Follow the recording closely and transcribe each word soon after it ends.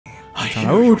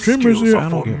Oh, Timber's here. I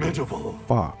don't give a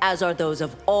fuck. As are those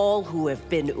of all who have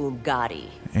been Umgadi.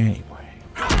 Anyway.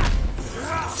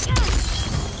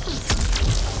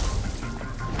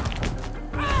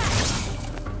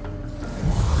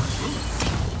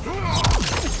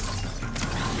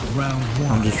 Round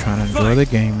one. I'm just trying to enjoy the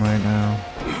game right now.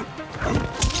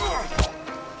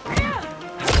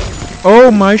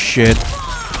 Oh my shit.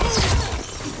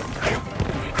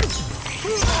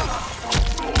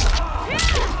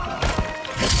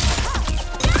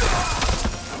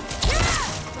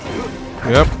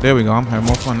 Yep, there we go. I'm having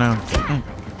more fun now.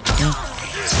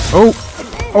 Oh,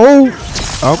 oh,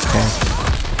 okay.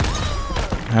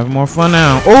 Having more fun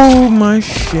now. Oh my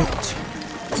shit.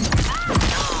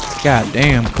 God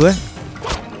damn, clip.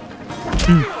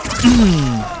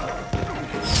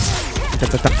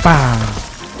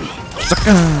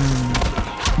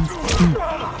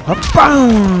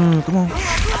 Come on.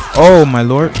 Oh my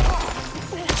lord.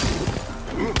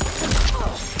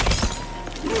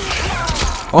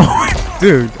 Oh,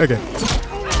 dude. Okay.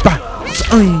 Fuck.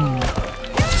 Oh.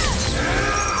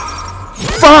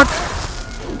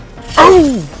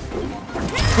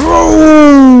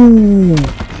 Oh.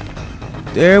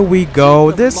 There we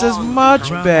go. This is much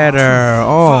better.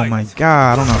 Oh my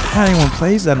god. I don't know how anyone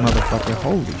plays that motherfucker.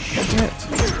 Holy shit.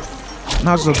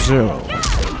 Not Sub-Zero.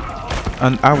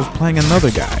 And I was playing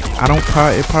another guy.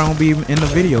 It probably won't be in the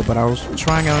video, but I was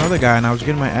trying out another guy and I was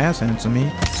getting my ass handed to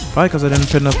me. Probably because I didn't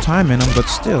put enough time in him, but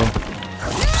still.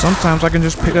 Sometimes I can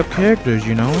just pick up characters,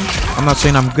 you know? I'm not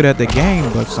saying I'm good at the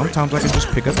game, but sometimes I can just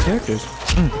pick up characters.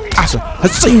 Asa.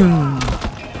 Hasim.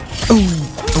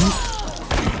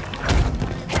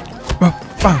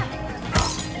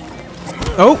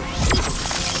 Oh!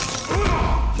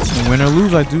 Win or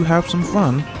lose, I do have some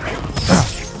fun.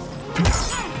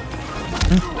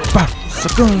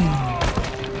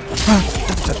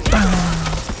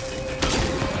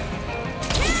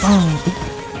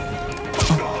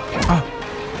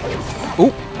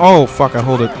 Oh, fuck, I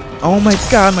hold it. Oh my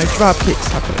god, my drop kicks.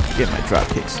 How could I forget my drop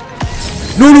kicks?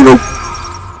 No, no, no!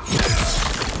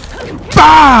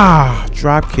 Bah!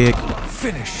 Drop kick.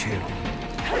 Finish him.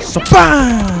 So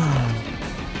bam!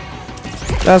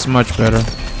 That's much better.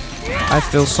 I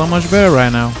feel so much better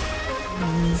right now.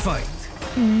 Fight.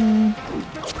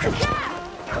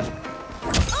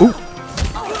 Ooh.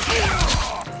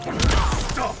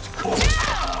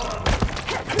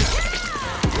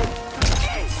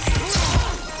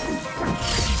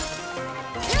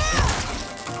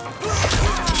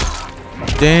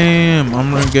 Damn,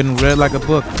 I'm getting red like a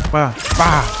book. Bah,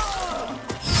 bah.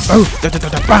 Oh, da da da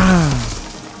da, bam.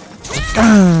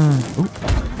 Ooh.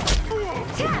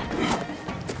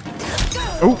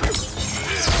 Oh.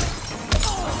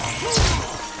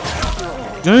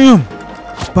 Damn.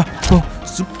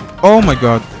 Oh my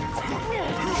god.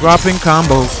 Dropping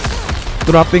combos.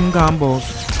 Dropping combos.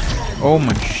 Oh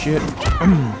my shit.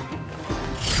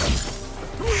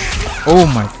 Oh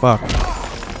my fuck.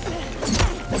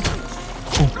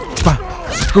 Oh, bah.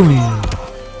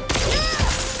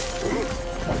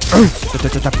 Oh, da, da,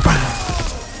 da, da, bah.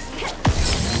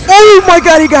 Oh my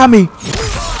god, he got me.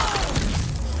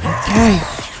 Okay.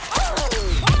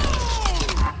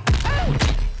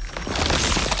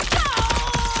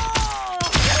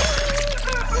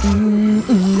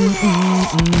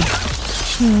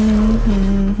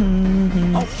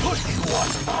 I'll put you on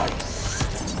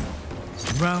ice.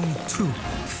 Round two,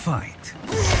 fight.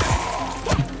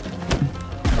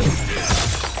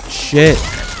 Shit.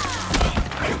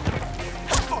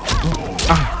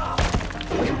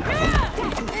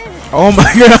 Oh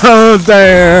my god,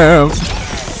 damn.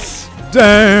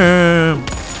 Damn.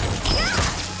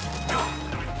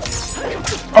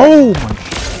 Oh my.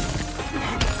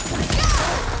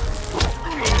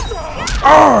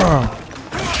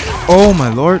 Oh my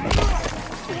lord.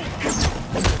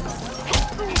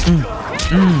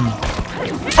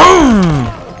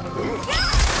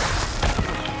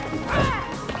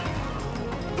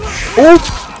 Oh.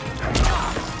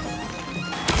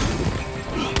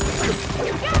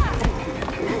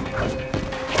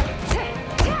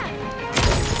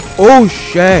 Oh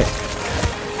shit.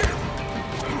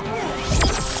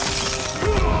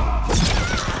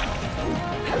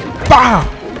 Bah.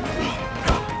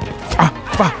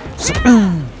 Bah.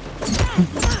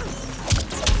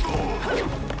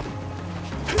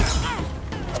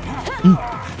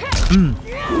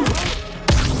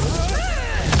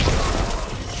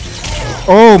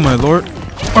 Oh my lord.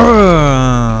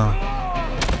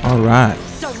 All right.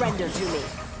 Surrender to me.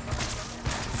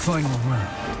 Final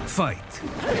round. Fight.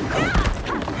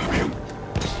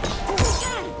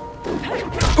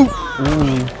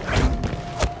 Ooh.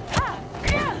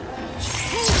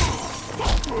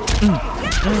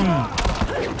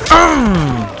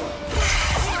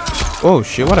 Oh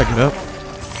shit, why'd I get up?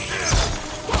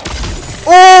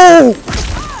 Oh!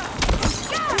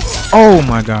 Oh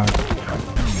my god.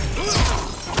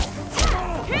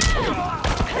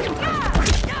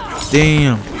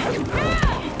 Damn.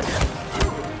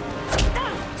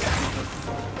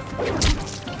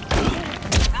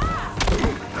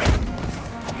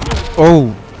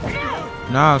 Oh.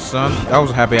 Nah, son. That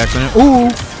was a happy accident. Ooh.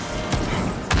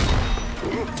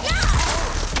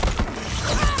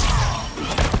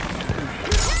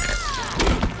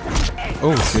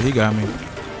 Oh shit, he got me.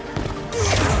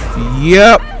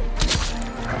 Yep.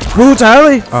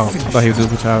 Brutality. Oh, I thought he would do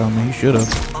brutality on me. He should have.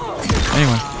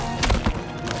 Anyway.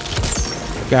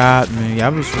 Got me. I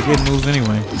was forgetting moves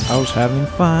anyway. I was having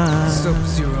fun.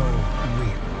 Sub-Zero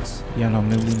wins. Yeah, no,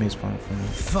 Millie makes fun for me.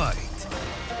 Fight.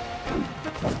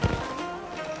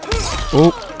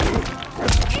 Oh.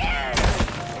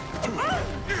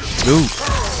 Dude.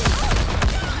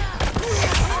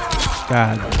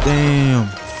 God damn.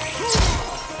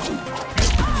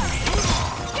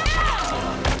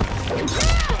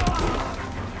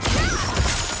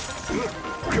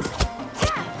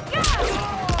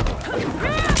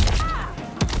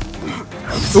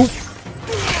 Oop.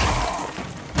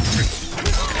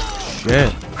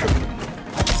 Shit.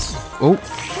 Oh.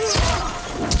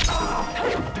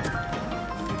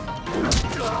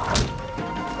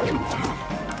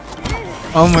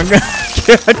 Oh my god.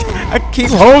 I keep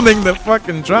holding the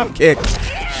fucking drop kick.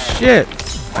 Shit.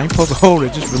 I ain't supposed to hold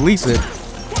it, just release it.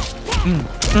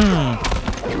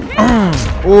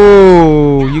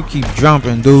 Oh, you keep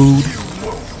jumping, dude.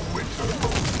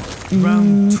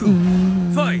 Round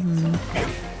 2. Fight.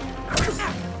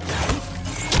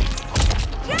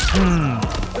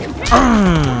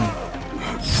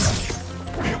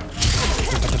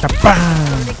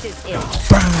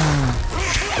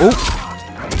 Oh.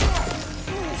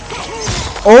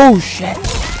 Oh shit.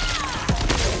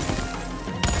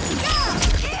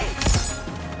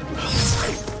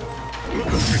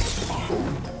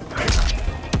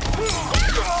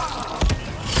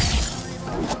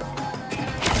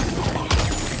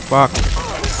 Fuck.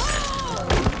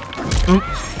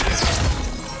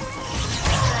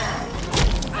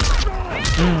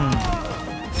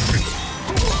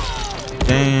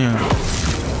 Damn.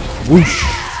 Whoosh.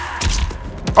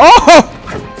 Oh!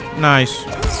 Nice.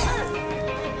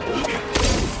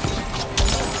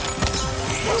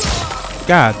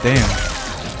 God damn.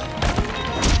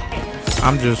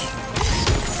 I'm just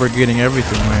forgetting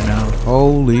everything right now.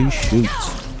 Holy shoot.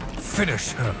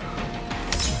 Finish her.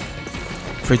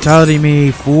 Fatality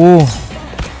me, fool.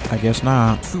 I guess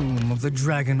not. Tomb of the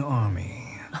Dragon Army.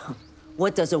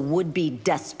 What does a would-be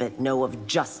despot know of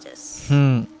justice?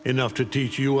 Enough to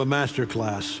teach you a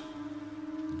masterclass.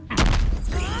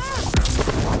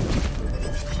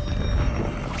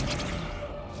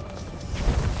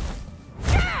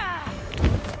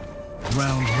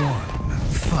 Round 1.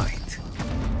 Fight.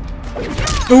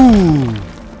 Ooh.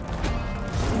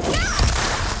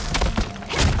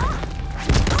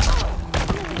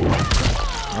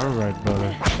 All right,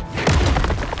 brother.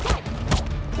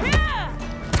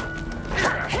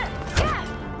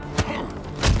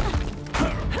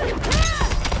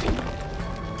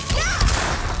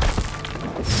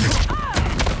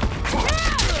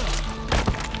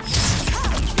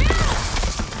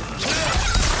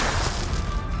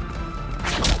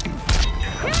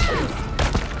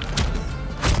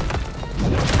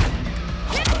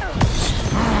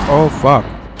 Oh fuck.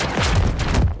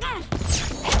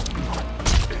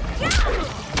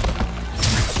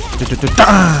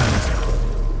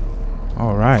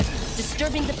 All right.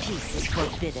 Disturbing the peace is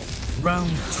forbidden. Round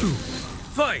 2.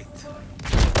 Fight.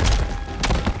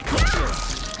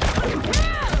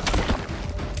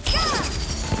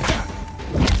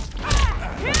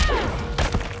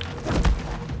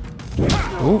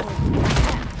 Ooh.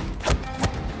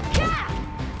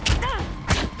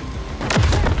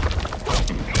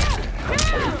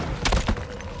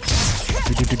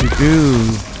 Do.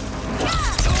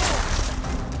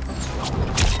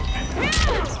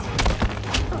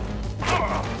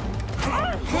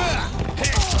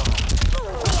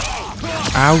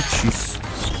 Ouchies.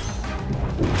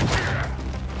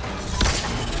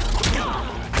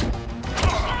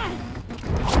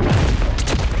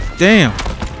 Damn.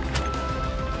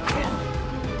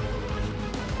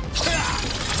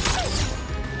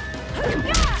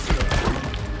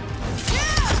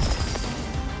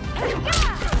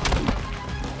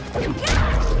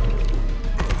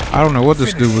 I don't know what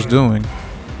this dude was doing.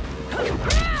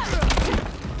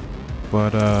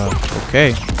 But,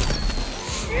 okay.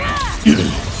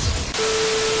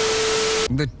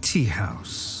 The tea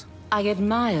house. I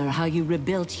admire how you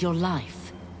rebuilt your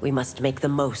life. We must make the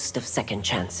most of second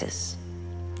chances.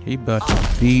 He about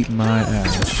to beat my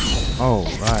ass.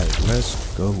 Alright,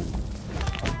 let's go.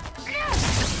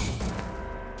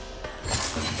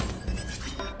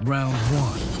 Round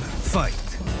 1. Fight.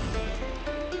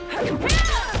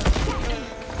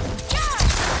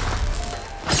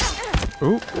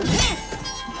 Ooh.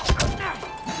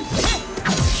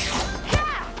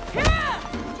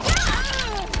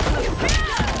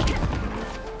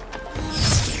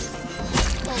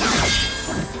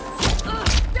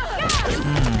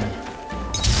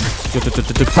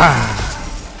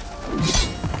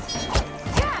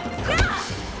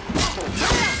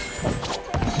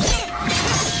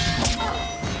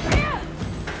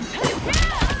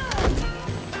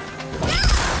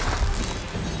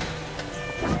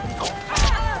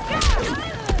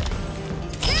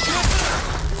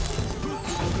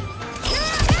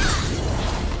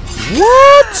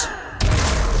 What?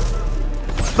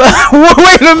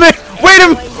 Wait a minute! Wait a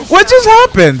minute! What just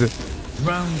happened?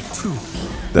 Round 2.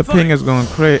 The ping is going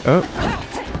crazy. Oh.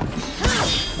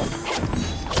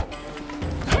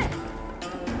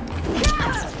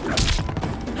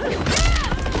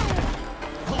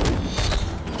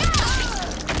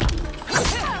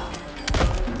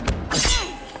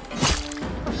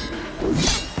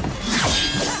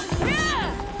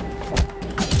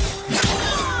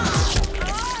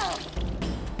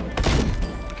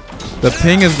 The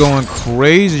ping is going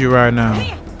crazy right now.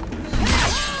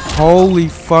 Holy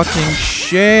fucking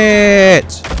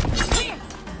shit!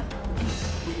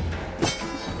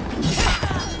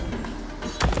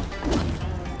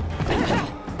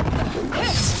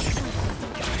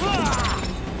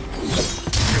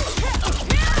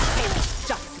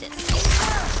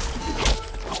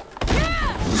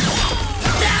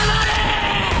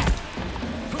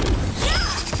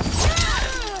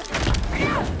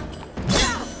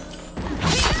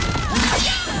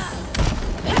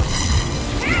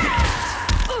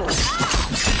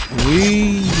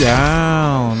 We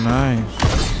down, nice.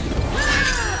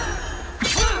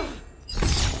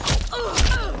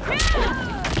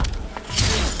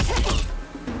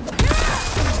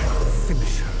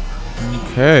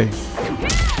 Okay.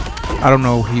 I don't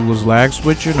know if he was lag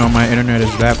switching or my internet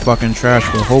is that fucking trash,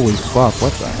 but holy fuck,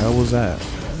 what the hell was that?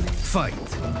 Fight.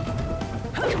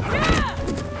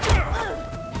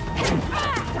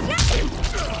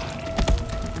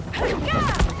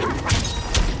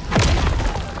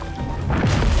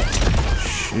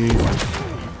 Jesus.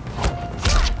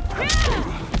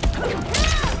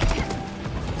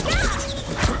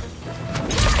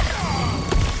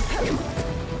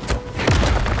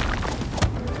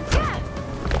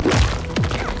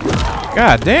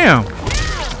 God damn.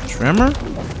 Trimmer?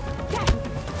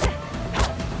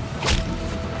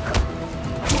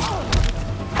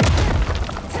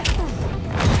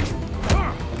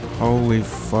 Holy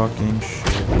fucking shit.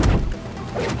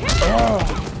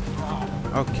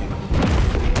 Okay.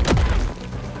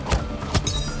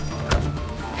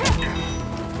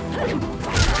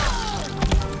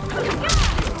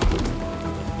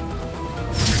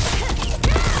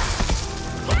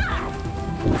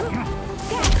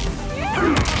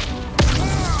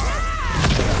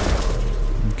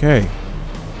 Okay.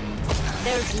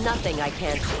 There's nothing I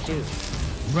can't do.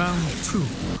 Round 2.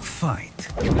 Fight.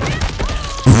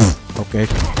 Okay.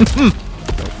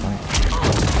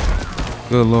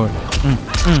 Good lord.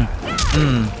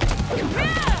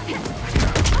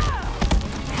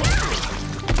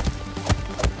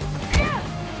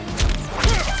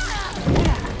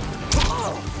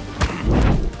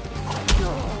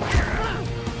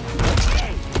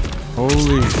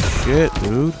 Holy shit,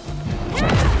 dude.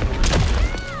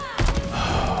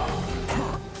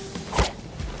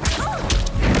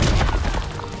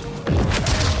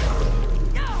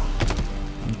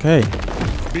 Okay.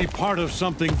 Be part of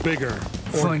something bigger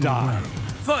or Final die. round.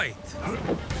 Fight.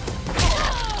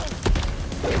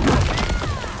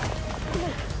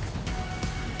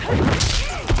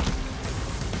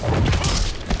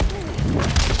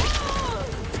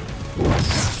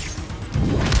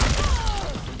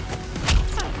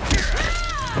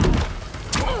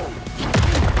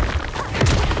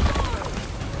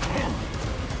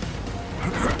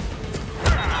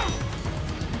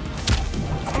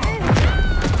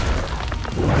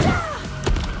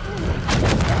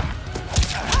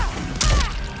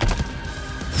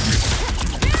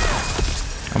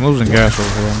 I'm losing gas over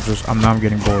here. I'm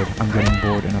getting bored. I'm getting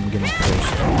bored and I'm getting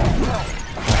pissed.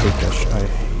 I hate that shit.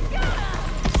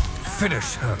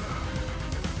 Finish her.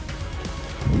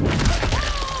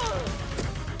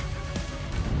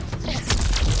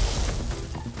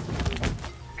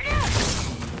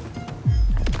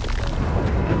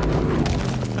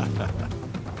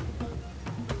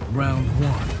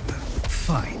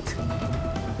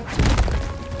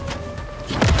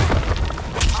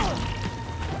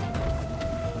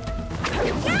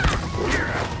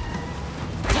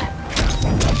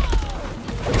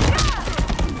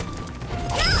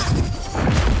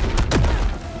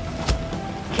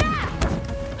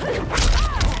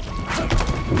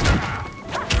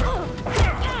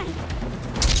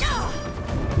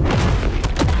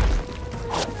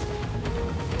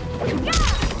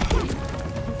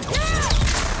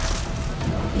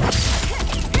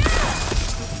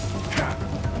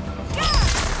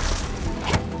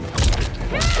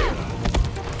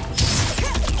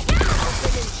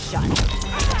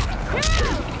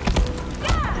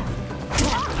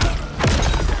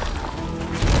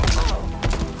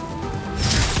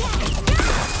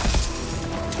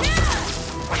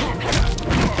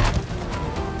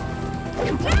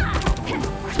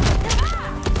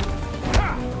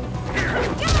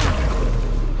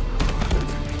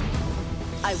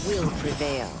 I will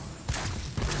prevail.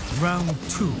 Round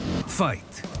 2, fight.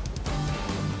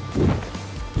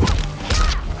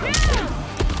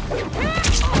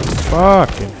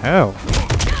 Fucking hell.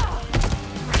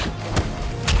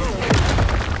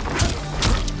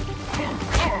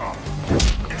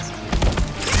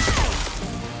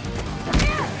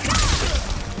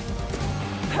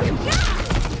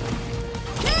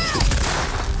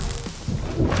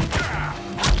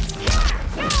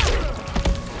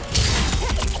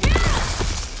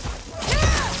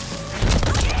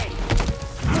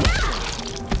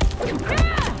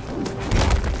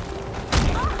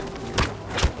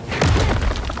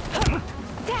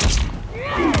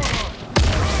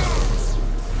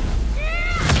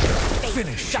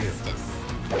 Finish him.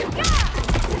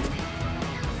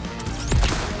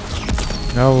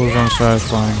 That was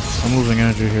unsatisfying. I'm losing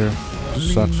energy here.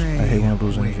 Sucks. I hate when I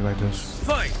lose energy like this.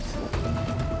 Fight.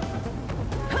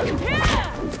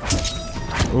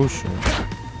 Oh shit.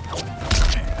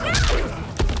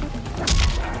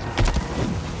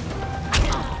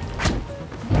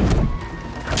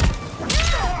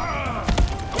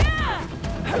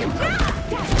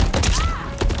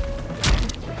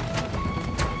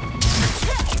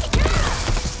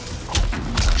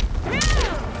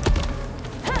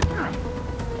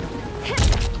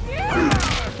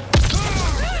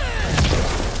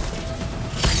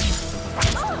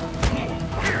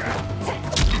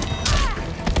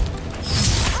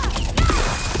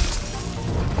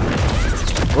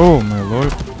 Oh my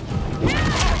lord.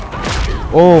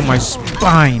 Oh my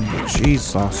spine.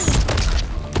 Jesus.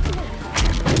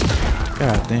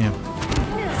 God damn.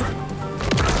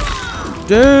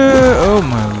 Oh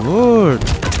my lord.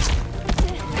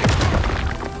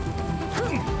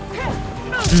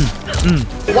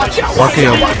 Watch out! Fuck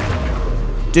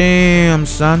you. Damn,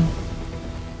 son.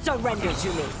 Surrender to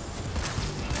me.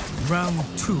 Round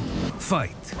 2,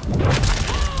 fight.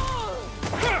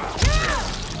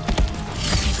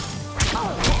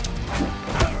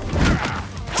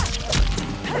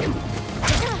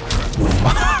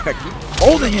 Keep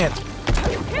holding it.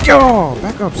 Yo,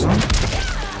 back up, son.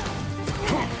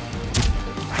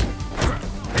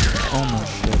 Oh my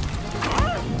shit.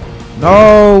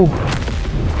 No.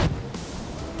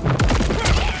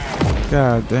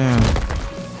 God damn.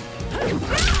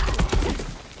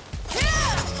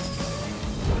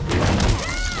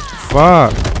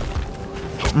 Fuck.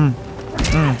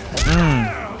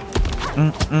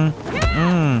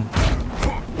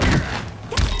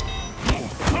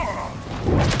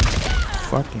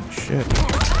 Fucking shit.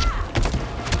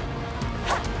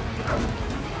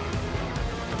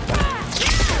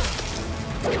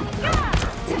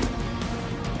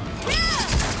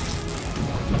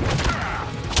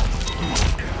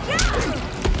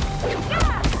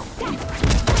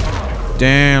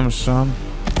 Damn, son.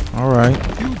 All right.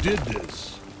 You did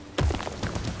this.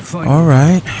 Fight. All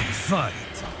right. Fight.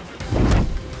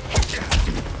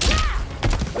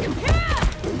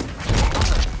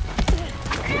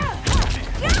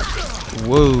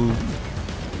 Whoa.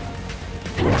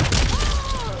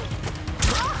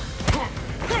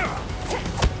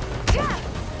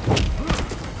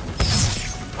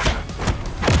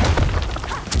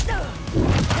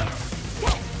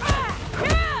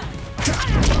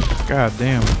 God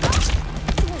damn.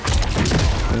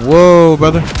 Whoa,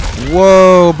 brother.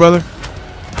 Whoa, brother.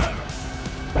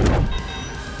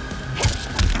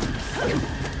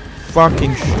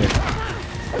 Fucking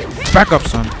shit. Back up,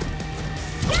 son.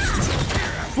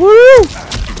 Woo!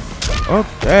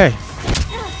 Okay.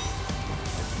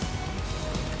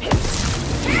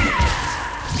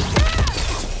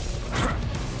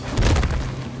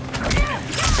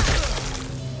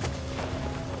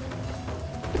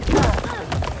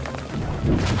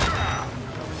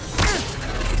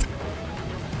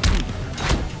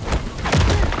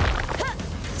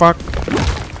 Fuck.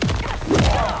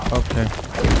 Okay.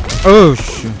 Oh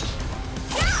shoot.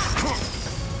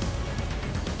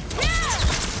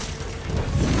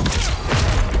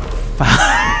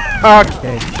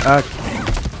 Okay.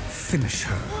 Finish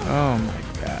her. Oh my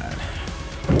god.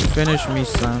 Finish me,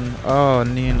 son. Oh,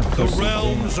 knee in the The pussy.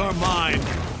 realms are mine.